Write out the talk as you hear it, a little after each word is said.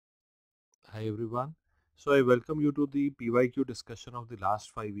Hi everyone. So I welcome you to the PYQ discussion of the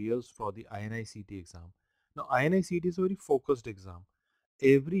last 5 years for the INICET exam. Now INICET is a very focused exam.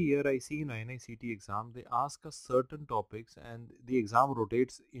 Every year I see in INICET exam they ask us certain topics and the exam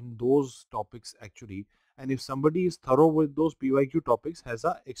rotates in those topics actually, and if somebody is thorough with those PYQ topics has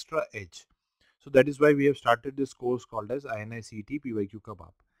a extra edge. So that is why we have started this course called as INICET PYQ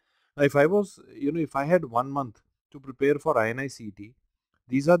Kebab. Now if I was, if I had 1 month to prepare for INICET,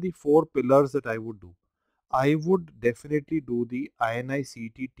 these are the four pillars that I would do. I would definitely do the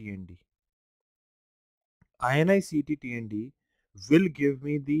INICET TND. INICET TND will give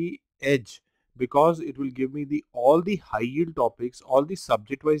me the edge because it will give me the all the high yield topics, all the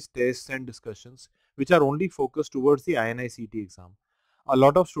subject wise tests and discussions which are only focused towards the INICET exam. A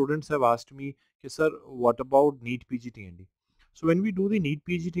lot of students have asked me, okay, sir, what about NEET PG TND? So when we do the NEET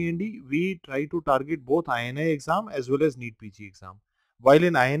PG TND, we try to target both INI exam as well as NEET PG exam. While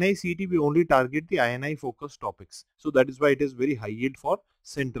in INICET, we only target the INI focused topics. So that is why it is very high yield for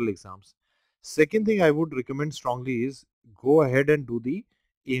central exams. Second thing I would recommend strongly is go ahead and do the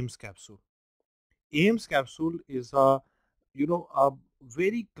AIIMS capsule. AIIMS capsule is a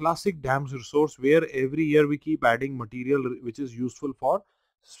very classic DAMS resource where every year we keep adding material which is useful for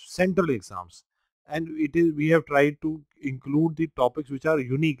central exams. And we have tried to include the topics which are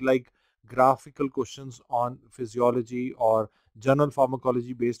unique, like graphical questions on physiology or general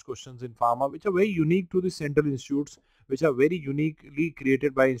pharmacology based questions in pharma, which are very unique to the central institutes, which are very uniquely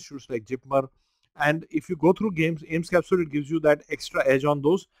created by institutes like JIPMER. And if you go through AIIMS capsule, it gives you that extra edge on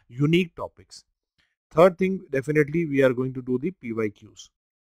those unique topics. Third thing, definitely we are going to do the PYQs.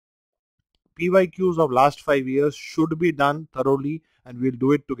 PYQs of last 5 years should be done thoroughly, and we'll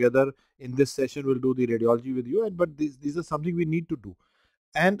do it together. In this session, we'll do the radiology with you, but these are something we need to do.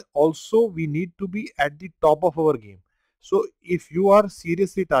 And also we need to be at the top of our game. So if you are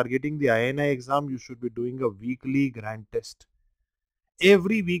seriously targeting the INI exam, you should be doing a weekly grand test.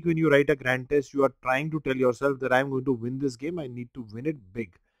 Every week when you write a grand test, you are trying to tell yourself that I'm going to win this game. I need to win it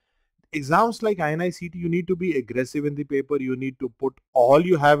big. Exams like INICET, you need to be aggressive in the paper. You need to put all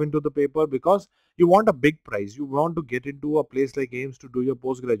you have into the paper because you want a big prize. You want to get into a place like AIIMS to do your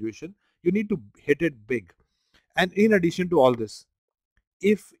post graduation. You need to hit it big. And in addition to all this,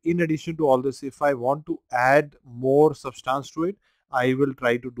 if I want to add more substance to it, I will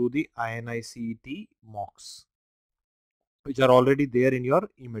try to do the INICET mocks, which are already there in your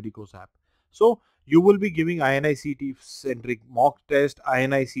eMedicoz app. So you will be giving INICET centric mock test,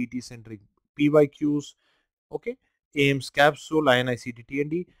 INICET centric PYQs, okay, AIIMS capsule, INICET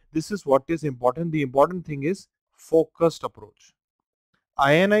TND. This is what is important. The important thing is focused approach.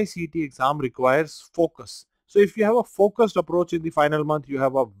 INICET exam requires focus. So if you have a focused approach in the final month, you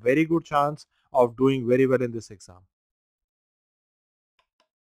have a very good chance of doing very well in this exam.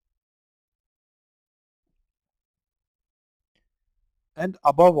 And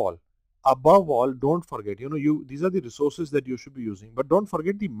above all, don't forget, these are the resources that you should be using, but don't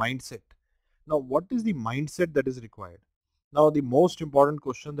forget the mindset. Now, what is the mindset that is required? Now, the most important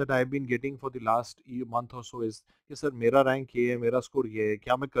question that I have been getting for the last month or so is, yes, sir, मेरा rank ये है, मेरा score ये है,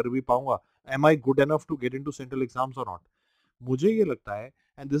 क्या मैं कर भी पाऊंगा? Am I good enough to get into central exams or not? मुझे ये लगता है,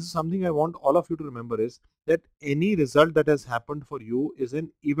 and this is something I want all of you to remember, is that any result that has happened for you is an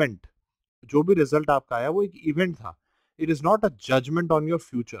event. जो भी result आपका आया वो एक event था. It is not a judgment on your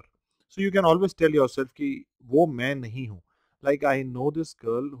future. So you can always tell yourself कि वो मैं नहीं हूँ. Like I know this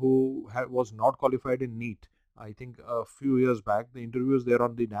girl who was not qualified in NEET. I think a few years back, the interview is there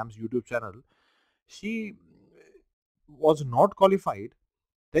on the NAMS YouTube channel. She was not qualified.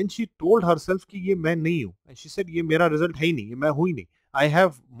 Then she told herself कि ये मैं नहीं हूँ. And she said ये मेरा result है ही नहीं, ये मैं हूँ ही नहीं. I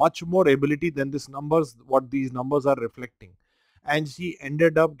have much more ability than this numbers, what these numbers are reflecting. And she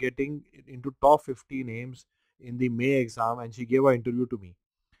ended up getting into top 15 names in the May exam, and she gave an interview to me.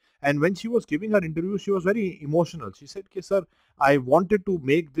 And when she was giving her interview, she was very emotional. She said, okay, sir, I wanted to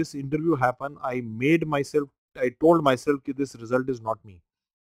make this interview happen. I told myself that this result is not me.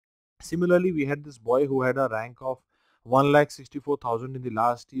 Similarly, we had this boy who had a rank of 1,64,000 in the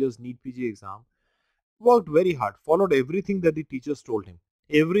last year's NEET PG exam. Worked very hard, followed everything that the teachers told him.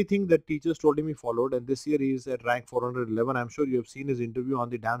 Everything that teachers told him he followed, and this year he is at rank 411. I'm sure you have seen his interview on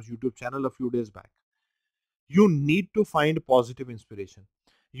the DAMS YouTube channel a few days back. You need to find positive inspiration.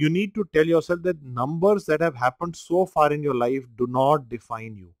 You need to tell yourself that numbers that have happened so far in your life do not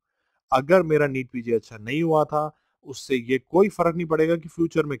define you. अगर मेरा NEET PG अच्छा नहीं हुआ था, उससे ये कोई फर्क नहीं पड़ेगा कि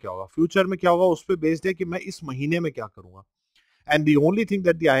फ्यूचर में क्या होगा. फ्यूचर में क्या होगा उस पर बेस्ड है कि मैं इस महीने में क्या करूंगा. And the only thing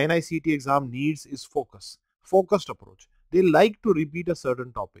that the INICET exam needs is focused approach. They like to repeat a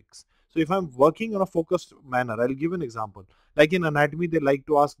certain topics. So if I'm working on a focused manner, I'll give an example. Like in anatomy, they like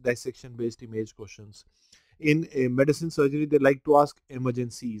to ask dissection-based image questions. In medicine surgery, they like to ask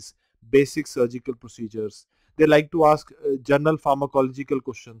emergencies, basic surgical procedures. They like to ask general pharmacological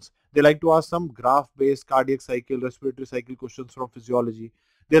questions. They like to ask some graph-based cardiac cycle, respiratory cycle questions from physiology.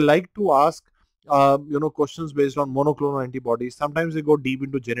 They like to ask, questions based on monoclonal antibodies. Sometimes they go deep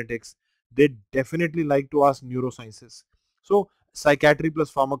into genetics. They definitely like to ask neurosciences. So psychiatry plus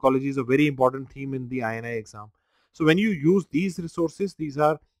pharmacology is a very important theme in the INI exam. So when you use these resources, these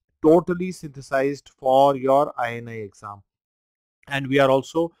are totally synthesized for your INI exam. And we are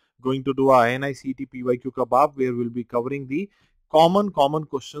also going to do a INICET PYQ kebab where we'll be covering the common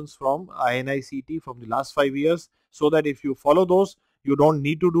questions from INICET from the last 5 years, so that if you follow those, you don't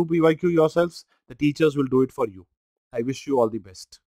need to do PYQ yourselves. The teachers will do it for you. I wish you all the best.